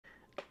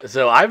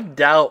So I've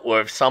dealt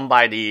with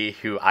somebody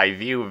who I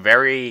view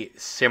very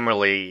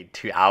similarly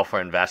to Alpha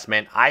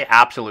Investment. I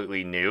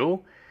absolutely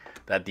knew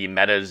that the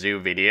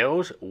MetaZoo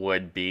videos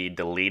would be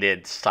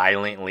deleted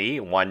silently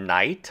one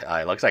night.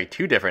 It looks like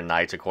two different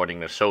nights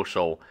according to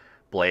Social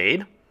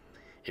Blade.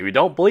 If you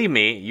don't believe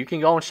me, you can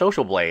go on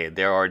Social Blade.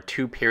 There are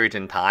two periods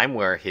in time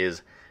where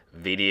his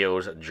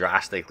videos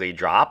drastically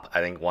drop.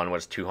 I think one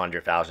was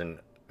 200,000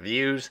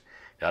 views.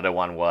 The other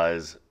one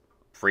was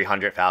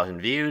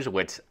 300,000 views,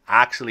 which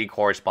actually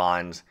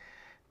corresponds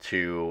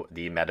to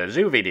the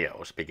MetaZoo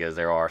videos because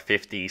there are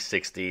 50,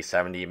 60,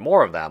 70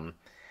 more of them.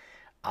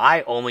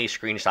 I only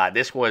screenshot,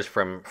 this was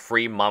from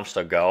 3 months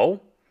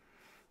ago.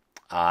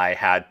 I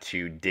had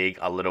to dig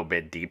a little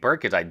bit deeper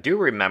because I do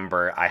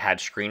remember I had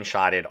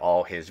screenshotted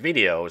all his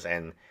videos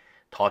and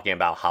talking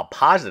about how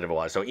positive it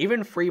was. So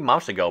even 3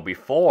 months ago,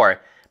 before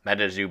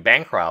MetaZoo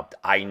bankrupt,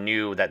 I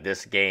knew that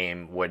this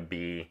game would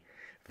be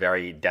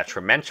very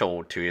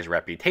detrimental to his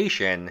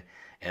reputation,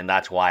 and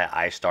that's why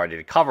I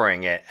started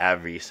covering it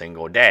every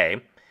single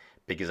day,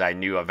 because I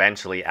knew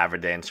eventually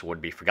evidence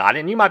would be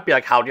forgotten. You might be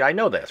like, how do I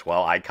know this?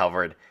 Well, I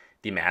covered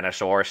the Mana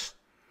Source.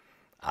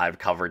 I've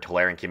covered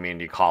Tolarian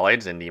Community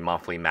College and the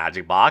monthly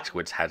Magic Box,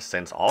 which has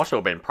since also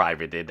been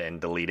privated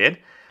and deleted.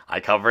 I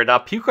covered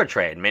Puka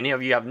Trade. Many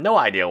of you have no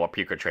idea what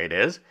Puka Trade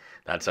is.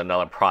 That's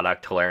another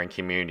product Tolarian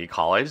Community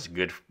College,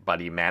 good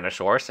buddy Mana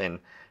Source and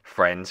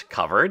friends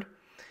covered.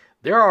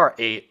 There are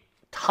a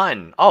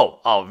ton.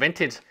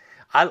 Vintage.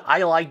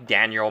 I like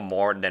Daniel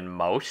more than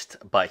most,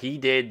 but he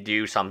did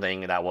do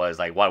something that was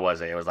like, what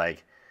was it? It was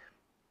like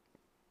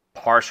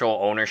partial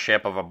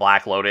ownership of a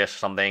Black Lotus,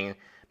 something.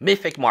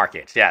 Mythic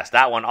Markets. Yes,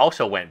 that one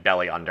also went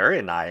belly under,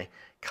 and I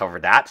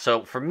covered that.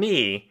 So for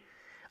me,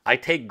 I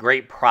take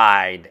great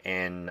pride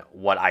in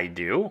what I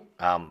do.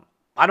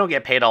 I don't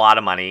get paid a lot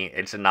of money.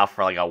 It's enough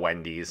for like a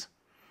Wendy's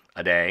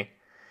a day.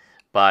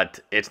 But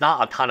it's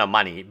not a ton of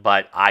money,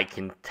 but I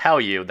can tell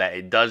you that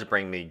it does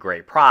bring me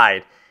great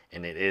pride,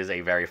 and it is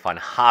a very fun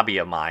hobby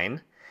of mine.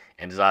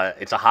 And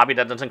it's a hobby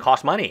that doesn't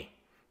cost money.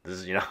 This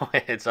is,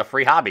 it's a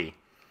free hobby.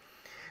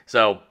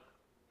 So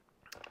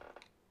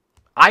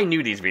I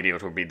knew these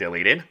videos would be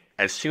deleted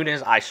as soon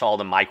as I saw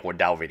the Mike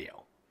Waddell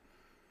video.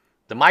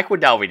 The Mike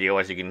Waddell video,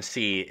 as you can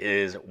see,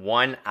 is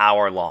 1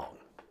 hour long.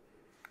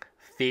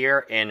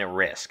 Fear and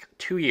Risk,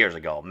 2 years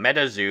ago.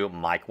 MetaZoo,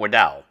 Mike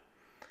Waddell.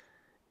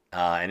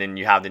 And then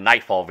you have the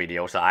Nightfall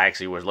video, so I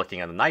actually was looking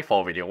at the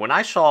Nightfall video. When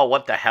I saw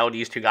what the hell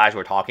these two guys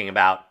were talking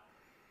about,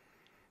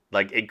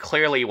 like, it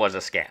clearly was a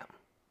scam.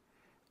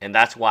 And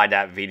that's why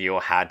that video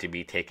had to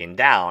be taken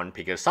down,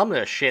 because some of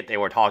the shit they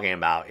were talking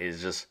about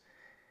is just...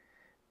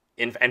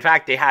 In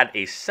fact, they had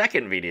a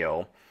second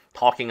video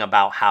talking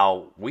about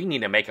how we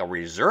need to make a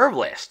reserve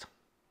list.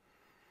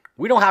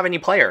 We don't have any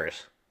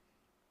players.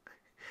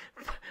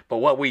 But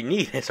what we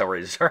need is a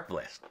reserve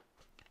list.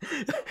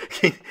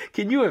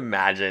 Can you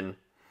imagine...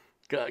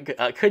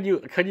 Could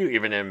you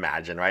even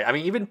imagine, right? I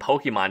mean, even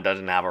Pokemon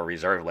doesn't have a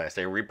reserve list.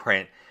 They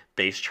reprint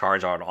base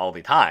Charizard all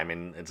the time,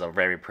 and it's a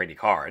very pretty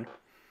card.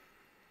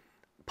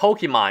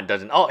 Pokemon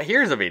doesn't... Oh,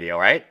 here's a video,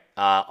 right?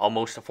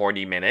 Almost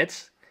 40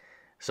 minutes.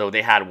 So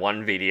they had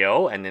one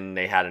video, and then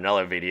they had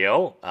another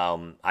video.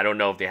 I don't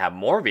know if they have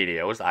more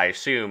videos. I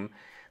assume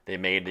they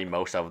made the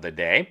most of the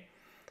day.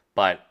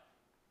 But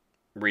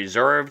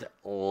reserved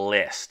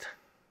list.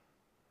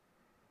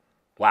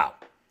 Wow.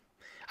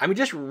 I mean,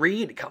 just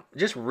read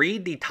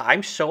the...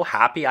 I'm so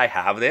happy I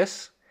have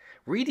this.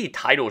 Read the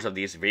titles of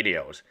these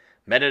videos.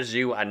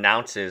 MetaZoo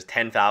announces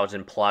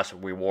 10,000 plus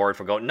reward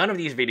for gold. None of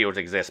these videos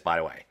exist, by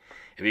the way.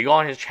 If you go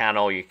on his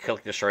channel, you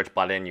click the search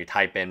button, you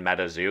type in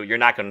MetaZoo, you're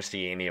not going to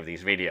see any of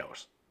these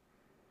videos.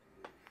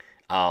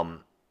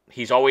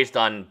 He's always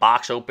done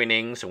box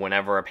openings.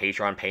 Whenever a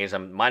Patreon pays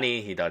him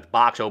money, he does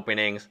box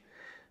openings.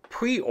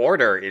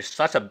 Pre-order is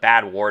such a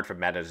bad word for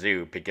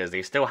MetaZoo because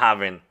they still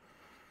haven't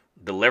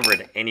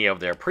delivered any of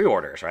their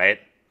pre-orders, right?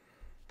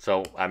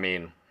 So, I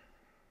mean,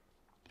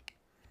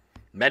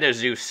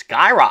 MetaZoo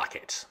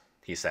skyrockets,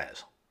 he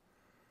says.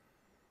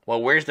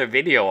 Well, where's the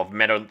video of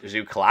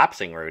MetaZoo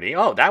collapsing, Rudy?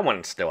 Oh, that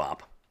one's still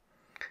up.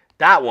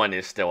 That one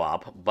is still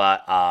up,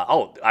 but,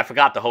 oh, I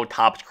forgot the whole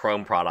Topps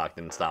Chrome product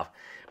and stuff,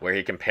 where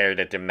he compared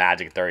it to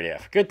Magic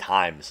 30th. Good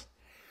times.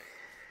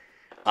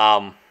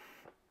 At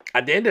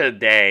the end of the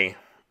day,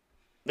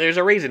 there's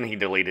a reason he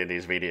deleted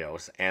these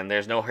videos, and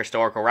there's no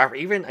historical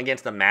reference. Even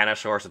against the Mana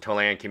Source of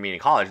Tolarian Community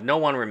College, no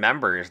one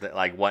remembers that,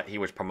 like, what he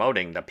was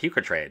promoting, the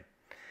Puka Trade.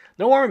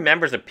 No one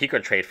remembers the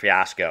Puka Trade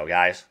fiasco,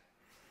 guys.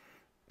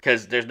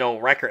 Because there's no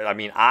record. I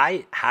mean,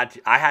 I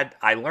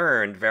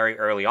learned very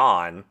early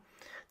on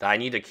that I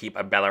need to keep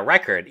a better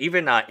record.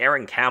 Even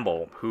Erin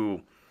Campbell,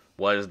 who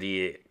was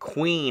the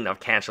queen of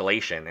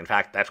cancellation. In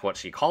fact, that's what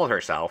she called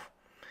herself.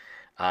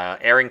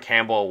 Erin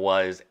Campbell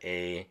was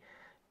a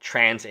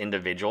trans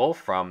individual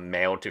from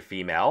male to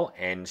female,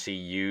 and she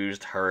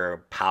used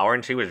her power,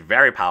 and she was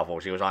very powerful.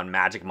 She was on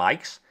Magic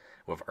Mics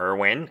with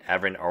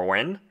Evan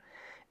Irwin,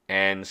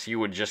 and she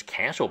would just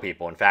cancel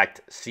people. In fact,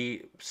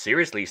 she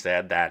seriously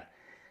said that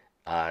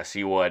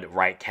she would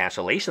write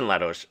cancellation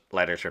letters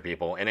for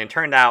people, and it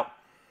turned out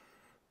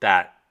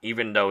that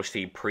even though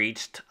she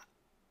preached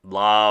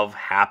love,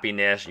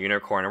 happiness,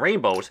 unicorn, and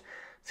rainbows,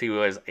 she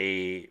was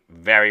a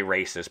very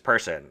racist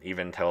person,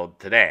 even till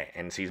today.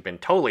 And she's been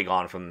totally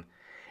gone from...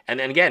 And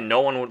then again,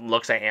 no one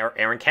looks at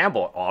Aaron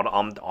Campbell,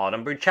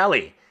 Autumn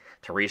Buccelli,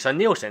 Teresa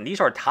Nielsen. These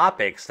are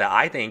topics that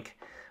I think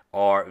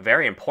are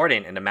very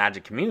important in the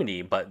Magic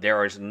community, but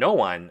there is no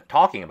one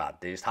talking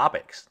about these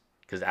topics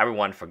because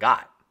everyone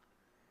forgot.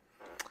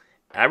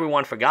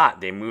 Everyone forgot.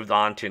 They moved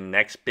on to the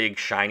next big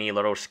shiny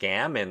little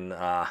scam, and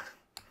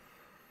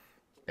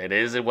it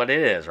is what it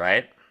is,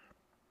 right?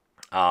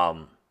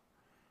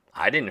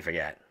 I didn't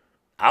forget.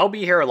 I'll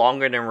be here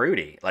longer than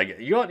Rudy. Like,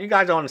 you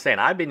guys don't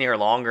understand. I've been here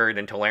longer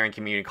than Tulare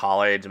Community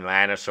College,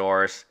 Mana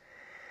Source,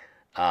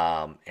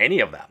 any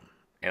of them.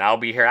 And I'll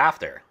be here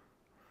after.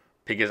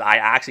 Because I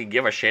actually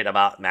give a shit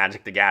about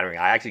Magic the Gathering.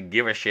 I actually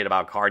give a shit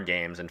about card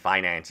games and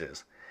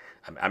finances.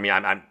 I mean,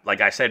 I'm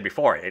like I said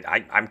before,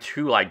 I'm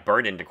too, like,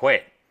 burdened to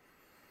quit.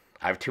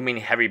 I have too many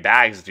heavy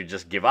bags to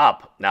just give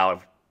up. Now,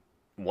 if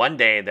one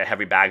day the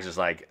heavy bags is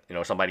like,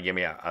 somebody give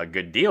me a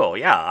good deal,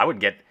 yeah, I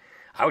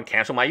would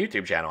cancel my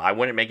YouTube channel. I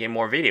wouldn't make any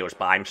more videos,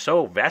 but I'm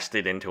so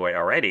vested into it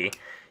already,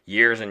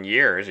 years and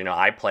years.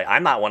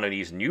 I'm not one of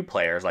these new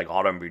players like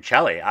Autumn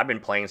Buccelli. I've been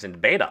playing since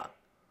beta.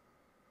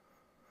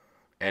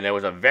 And it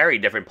was a very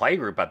different play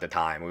group at the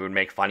time. We would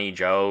make funny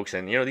jokes,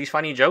 and these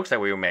funny jokes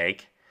that we would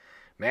make,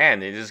 man,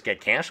 they just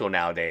get canceled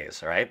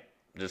nowadays, right?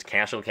 Just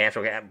cancel.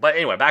 But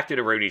anyway, back to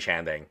the Rudy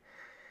Chan thing.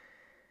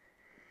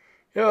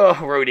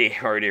 Oh, Rudy.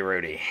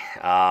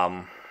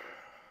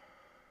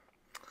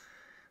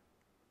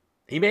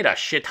 He made a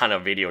shit ton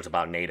of videos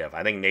about Native.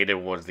 I think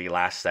Native was the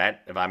last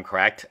set, if I'm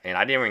correct. And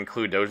I didn't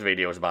include those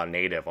videos about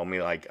Native,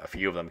 only like a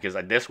few of them, because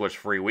this was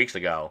 3 weeks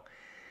ago,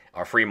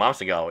 or 3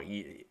 months ago.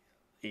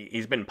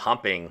 He's been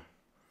pumping.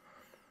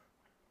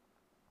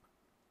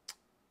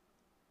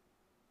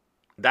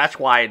 That's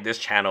why this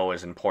channel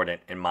is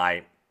important, in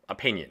my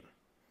opinion.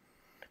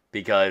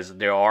 Because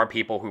there are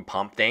people who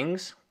pump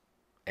things,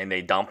 and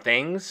they dump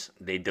things,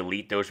 they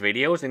delete those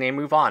videos, and they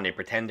move on. They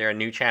pretend they're a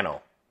new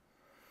channel.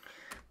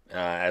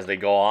 As they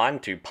go on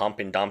to pump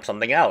and dump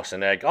something else.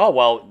 And they're like, oh,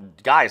 well,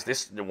 guys,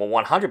 this will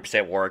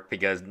 100% work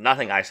because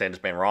nothing I said has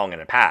been wrong in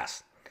the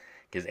past.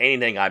 Because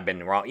anything I've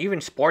been wrong,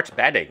 even sports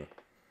betting.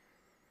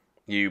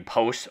 You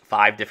post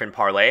 5 different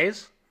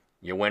parlays,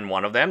 you win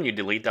one of them, you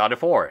delete the other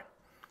 4.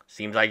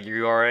 Seems like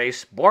you are a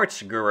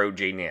sports guru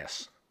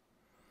genius.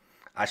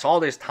 I saw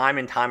this time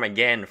and time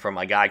again from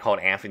a guy called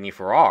Anthony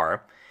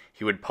Farrar.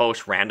 He would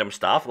post random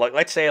stuff. Like,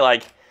 let's say,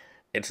 like,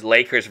 it's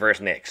Lakers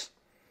versus Knicks.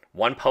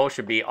 One post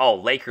would be, oh,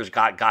 Lakers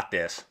got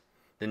this.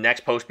 The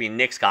next post would be,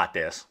 Knicks got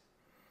this.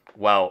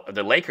 Well, if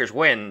the Lakers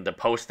win, the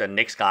post that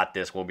Knicks got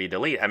this will be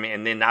deleted. I mean,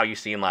 and then now you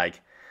seem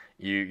like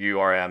you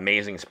are an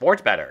amazing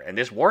sports bettor. And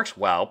this works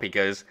well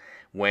because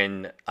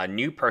when a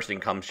new person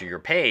comes to your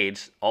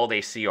page, all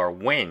they see are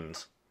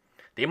wins.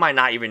 They might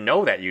not even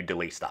know that you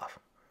delete stuff.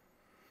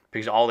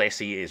 Because all they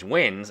see is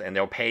wins, and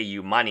they'll pay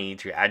you money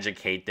to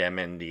educate them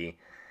in the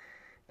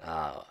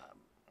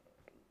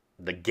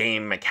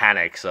game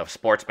mechanics of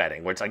sports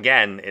betting, which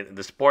again,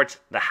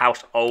 the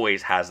house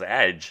always has the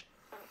edge.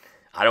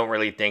 I don't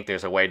really think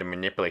there's a way to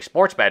manipulate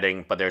sports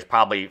betting, but there's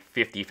probably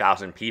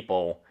 50,000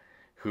 people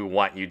who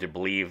want you to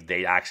believe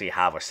they actually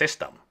have a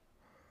system.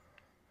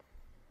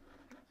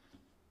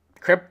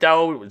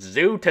 Crypto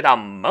zoo to the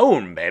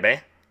moon,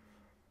 baby.